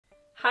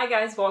Hi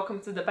guys, welcome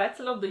to the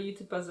Battle of the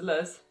YouTube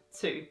Puzzlers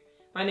 2.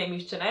 My name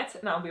is Jeanette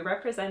and I'll be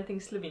representing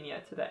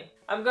Slovenia today.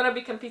 I'm gonna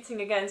be competing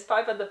against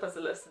 5 other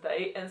puzzlers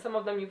today, and some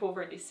of them you've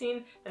already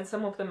seen and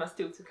some of them are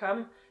still to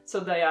come.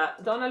 So they are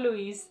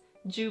Donnalouise,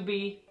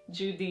 Jubie,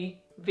 Judy,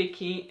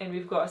 Vicky, and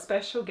we've got a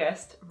special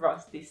guest,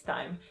 Ross, this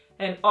time.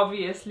 And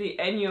obviously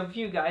any of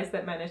you guys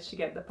that managed to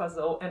get the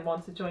puzzle and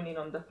want to join in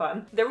on the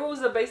fun. The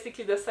rules are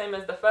basically the same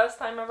as the first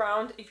time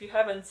around. If you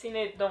haven't seen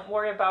it, don't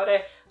worry about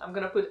it. I'm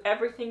gonna put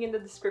everything in the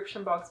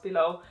description box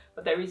below.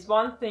 But there is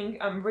one thing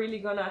I'm really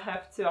gonna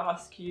have to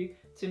ask you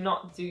to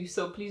not do,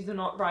 so please do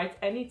not write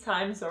any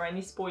times or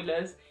any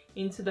spoilers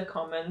into the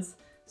comments,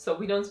 so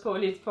we don't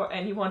spoil it for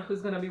anyone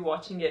who's gonna be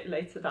watching it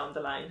later down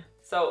the line.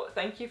 So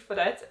thank you for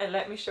that, and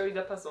let me show you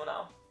the puzzle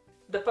now.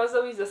 The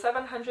puzzle is a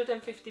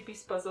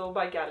 750-piece puzzle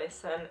by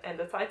Galison, and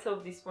the title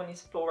of this one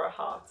is Flora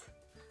Heart.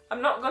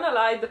 I'm not gonna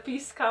lie, the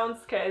piece count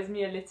scares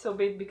me a little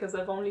bit because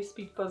I've only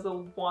speed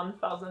puzzled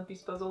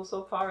 1,000-piece puzzle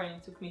so far and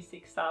it took me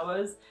 6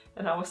 hours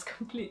and I was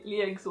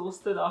completely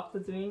exhausted after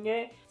doing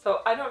it. So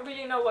I don't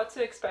really know what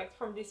to expect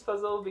from this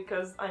puzzle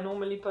because I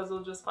normally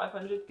puzzle just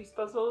 500-piece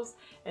puzzles,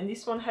 and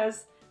this one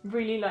has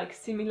really like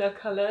similar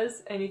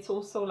colors and it's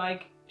also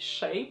like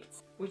shaped,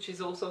 which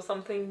is also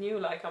something new,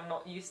 like I'm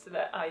not used to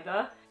that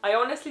either. I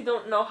honestly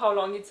don't know how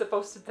long it's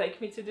supposed to take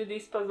me to do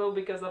this puzzle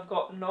because I've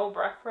got no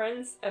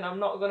reference and I'm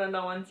not gonna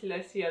know until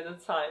I see at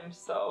the time,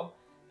 so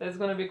there's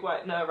gonna be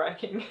quite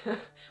nerve-wracking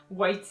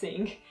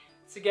waiting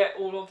to get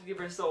all of the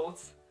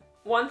results.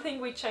 One thing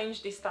we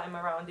changed this time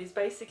around is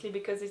basically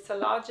because it's a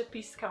larger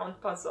piece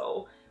count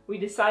puzzle, we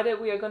decided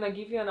we are gonna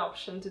give you an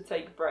option to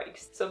take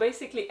breaks. So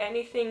basically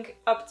anything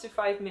up to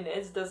 5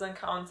 minutes doesn't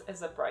count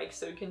as a break,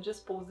 so you can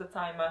just pause the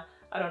timer,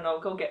 I don't know,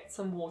 go get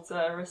some water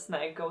or a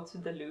snack, go to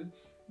the loo,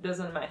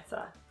 doesn't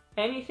matter.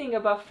 Anything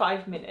above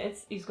 5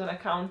 minutes is gonna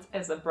count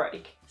as a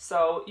break.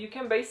 So you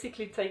can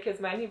basically take as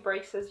many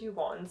breaks as you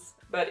want,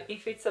 but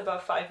if it's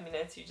above 5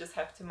 minutes you just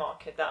have to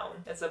mark it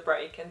down as a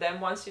break, and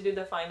then once you do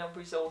the final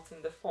result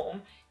in the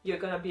form, you're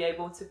gonna be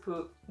able to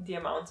put the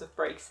amount of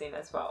breaks in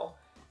as well.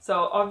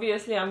 So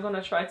obviously I'm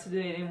gonna try to do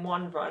it in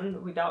one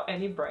run without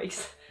any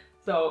breaks,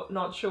 so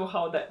not sure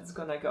how that's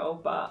gonna go,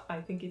 but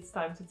I think it's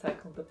time to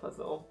tackle the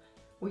puzzle.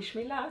 Wish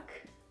me luck!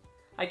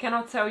 I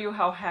cannot tell you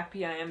how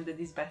happy I am that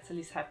this battle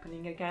is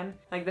happening again.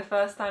 Like the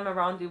first time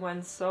around it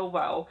went so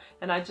well,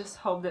 and I just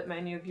hope that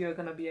many of you are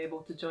gonna be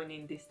able to join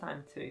in this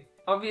time too.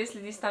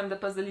 Obviously this time the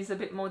puzzle is a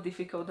bit more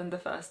difficult than the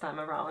first time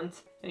around,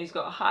 and it's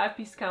got a higher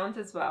piece count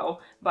as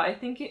well, but I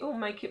think it will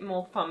make it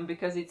more fun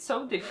because it's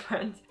so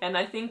different, and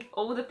I think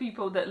all the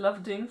people that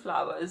love doing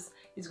flowers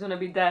is gonna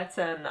be their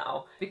turn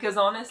now, because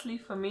honestly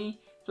for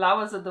me,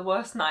 flowers are the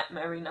worst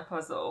nightmare in a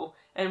puzzle,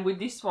 and with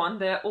this one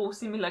they're all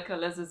similar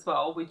colours as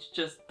well, which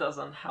just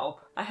doesn't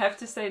help. I have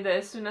to say that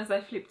as soon as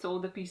I flipped all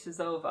the pieces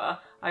over,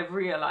 I've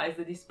realised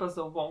that this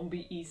puzzle won't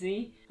be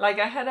easy. Like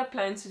I had a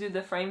plan to do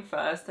the frame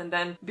first and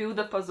then build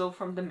the puzzle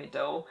from the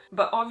middle,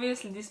 but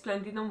obviously this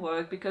plan didn't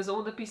work because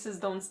all the pieces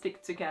don't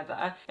stick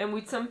together, and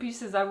with some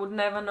pieces I would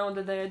never know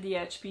that they're the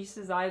edge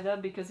pieces either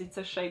because it's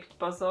a shaped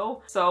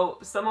puzzle. So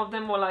some of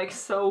them were like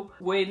so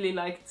weirdly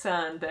like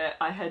turned that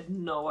I had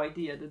no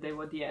idea that they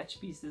were the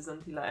edge pieces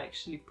until I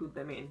actually put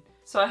them in.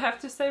 So I have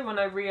to say, when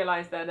I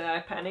realised that, I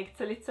panicked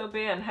a little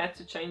bit and had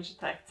to change the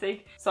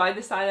tactic. So I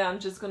decided I'm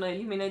just gonna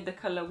eliminate the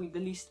colour with the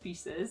least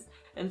pieces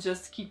and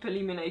just keep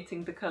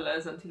eliminating the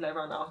colours until I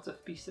run out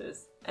of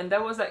pieces. And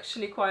there was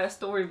actually quite a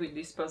story with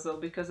this puzzle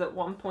because at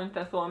one point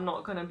I thought I'm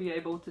not gonna be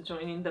able to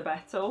join in the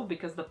battle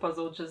because the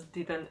puzzle just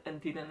didn't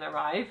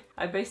arrive.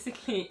 I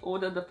basically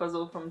ordered the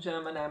puzzle from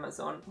German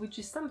Amazon, which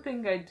is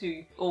something I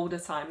do all the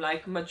time.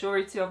 Like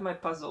majority of my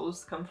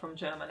puzzles come from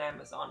German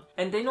Amazon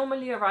and they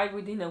normally arrive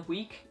within a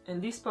week,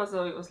 and this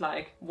puzzle it was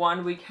like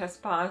 1 week has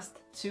passed,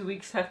 2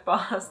 weeks have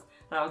passed.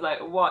 And I was like,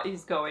 what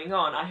is going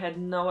on? I had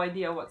no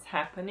idea what's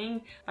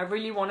happening. I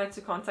really wanted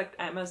to contact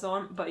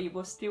Amazon, but it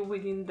was still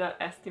within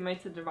the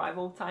estimated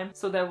arrival time,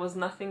 so there was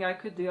nothing I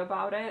could do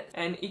about it.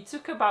 And it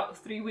took about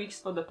 3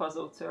 weeks for the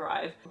puzzle to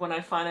arrive. When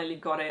I finally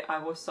got it, I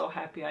was so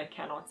happy I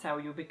cannot tell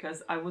you,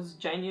 because I was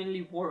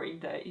genuinely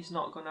worried that it's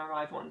not gonna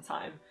arrive on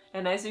time.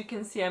 And as you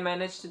can see, I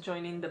managed to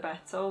join in the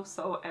battle,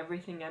 so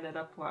everything ended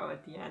up well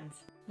at the end.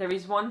 There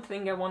is one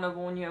thing I want to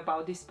warn you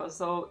about this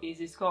puzzle, is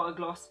it's got a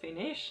gloss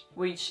finish,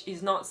 which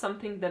is not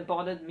something that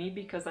bothered me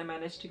because I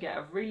managed to get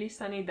a really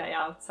sunny day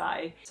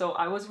outside. So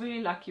I was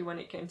really lucky when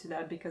it came to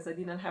that because I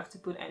didn't have to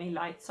put any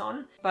lights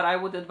on. But I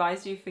would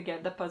advise you, if you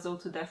get the puzzle,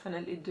 to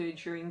definitely do it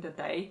during the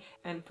day,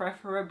 and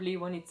preferably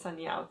when it's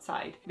sunny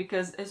outside,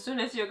 because as soon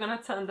as you're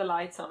gonna turn the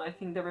lights on, I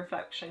think the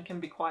reflection can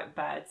be quite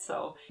bad,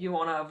 so you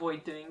want to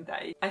avoid doing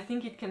that. I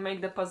think it can make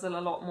the puzzle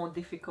a lot more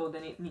difficult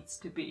than it needs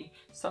to be,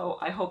 so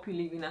I hope you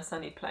live in a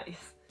sunny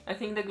place. I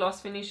think the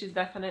gloss finish is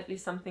definitely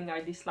something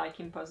I dislike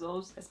in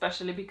puzzles,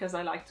 especially because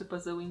I like to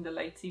puzzle in the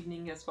late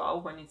evening as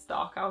well when it's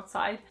dark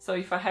outside. So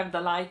if I have the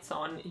lights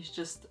on, it's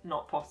just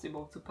not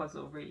possible to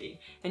puzzle really.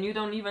 And you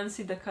don't even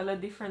see the color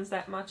difference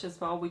that much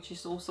as well, which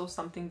is also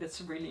something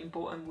that's really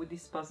important with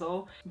this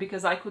puzzle,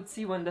 because I could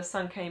see when the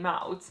sun came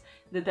out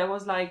that there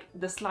was like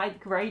the slight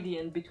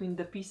gradient between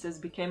the pieces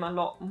became a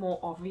lot more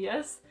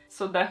obvious.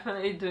 So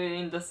definitely do it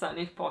in the sun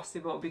if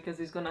possible, because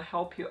it's gonna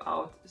help you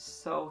out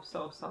so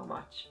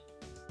much.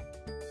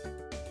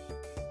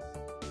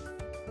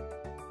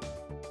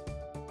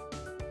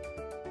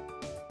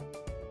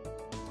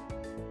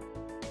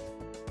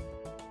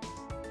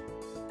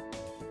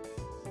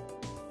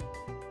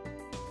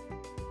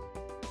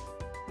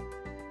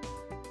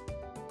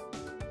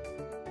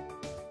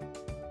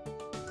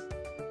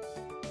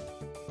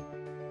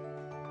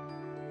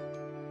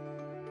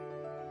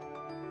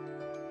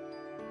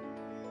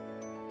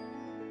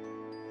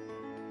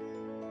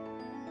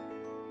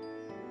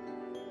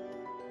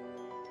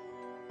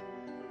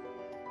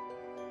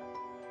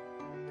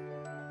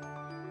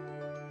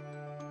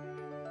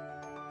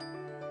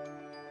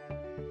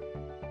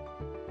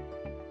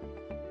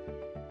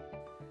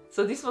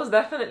 So this was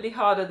definitely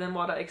harder than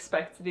what I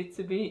expected it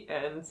to be,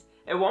 and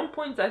at one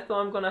point I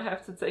thought I'm gonna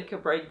have to take a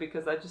break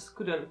because I just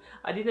couldn't,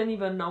 I didn't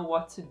even know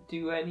what to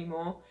do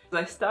anymore.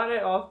 I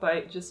started off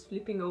by just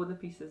flipping all the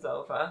pieces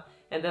over,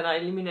 and then I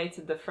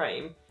eliminated the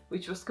frame,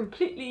 which was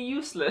completely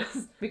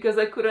useless because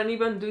I couldn't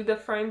even do the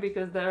frame,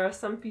 because there are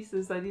some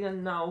pieces I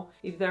didn't know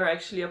if they're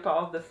actually a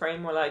part of the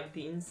frame or like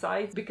the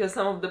inside, because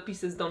some of the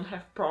pieces don't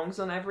have prongs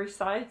on every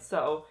side.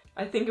 So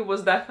I think it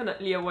was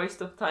definitely a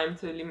waste of time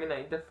to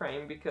eliminate the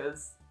frame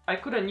because I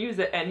couldn't use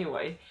it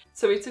anyway.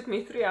 So it took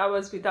me 3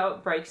 hours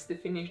without breaks to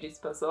finish this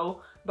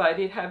puzzle, but I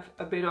did have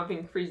a bit of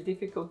increased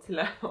difficulty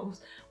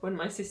levels when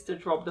my sister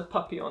dropped the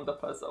puppy on the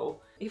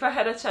puzzle. If I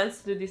had a chance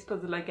to do this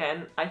puzzle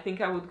again, I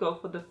think I would go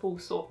for the full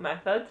sort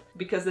method,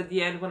 because at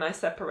the end when I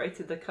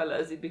separated the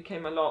colors it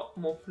became a lot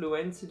more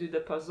fluent to do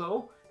the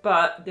puzzle.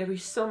 But there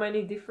is so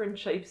many different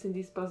shapes in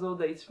this puzzle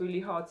that it's really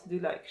hard to do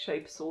like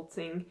shape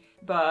sorting,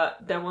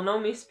 but there were no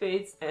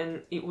misfits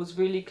and it was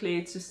really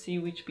clear to see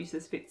which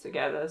pieces fit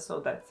together, so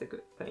that's a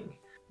good thing.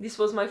 This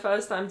was my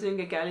first time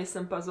doing a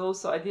Galison puzzle,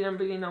 so I didn't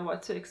really know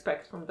what to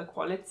expect from the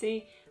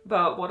quality,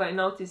 but what I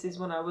noticed is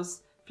when I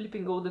was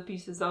flipping all the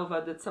pieces over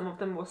that some of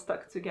them were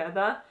stuck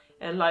together,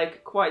 and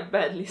like quite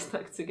badly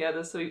stuck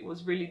together, so it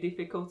was really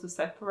difficult to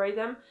separate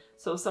them.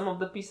 So some of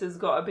the pieces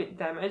got a bit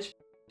damaged,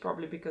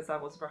 probably because I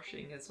was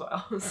rushing as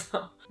well.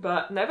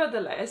 But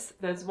nevertheless,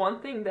 there's one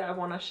thing that I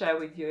want to share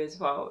with you as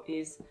well,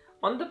 is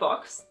on the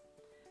box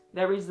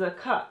there is a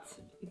cut,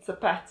 it's a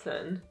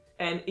pattern,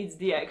 and it's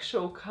the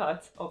actual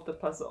cut of the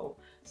puzzle.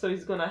 So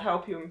it's gonna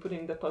help you in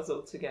putting the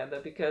puzzle together,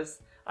 because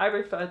I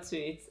referred to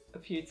it a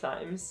few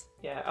times,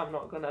 yeah, I'm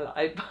not gonna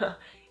lie, but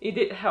it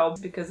did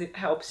help because it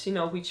helps you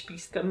know which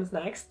piece comes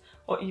next,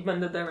 or even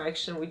the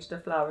direction which the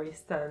flower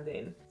is turned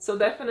in. So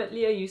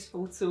definitely a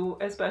useful tool,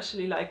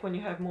 especially like when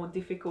you have more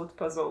difficult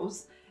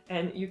puzzles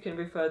and you can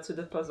refer to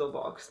the puzzle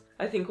box.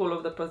 I think all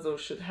of the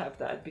puzzles should have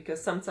that,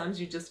 because sometimes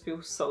you just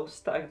feel so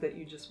stuck that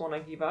you just want to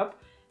give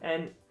up,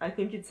 and I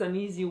think it's an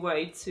easy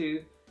way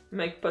to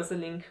make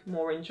puzzling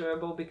more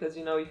enjoyable, because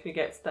you know if you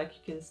get stuck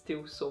you can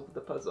still solve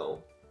the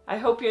puzzle. I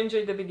hope you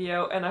enjoyed the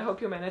video, and I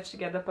hope you managed to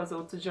get the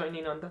puzzle to join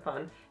in on the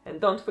fun, and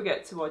don't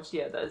forget to watch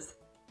the others.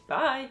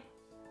 Bye!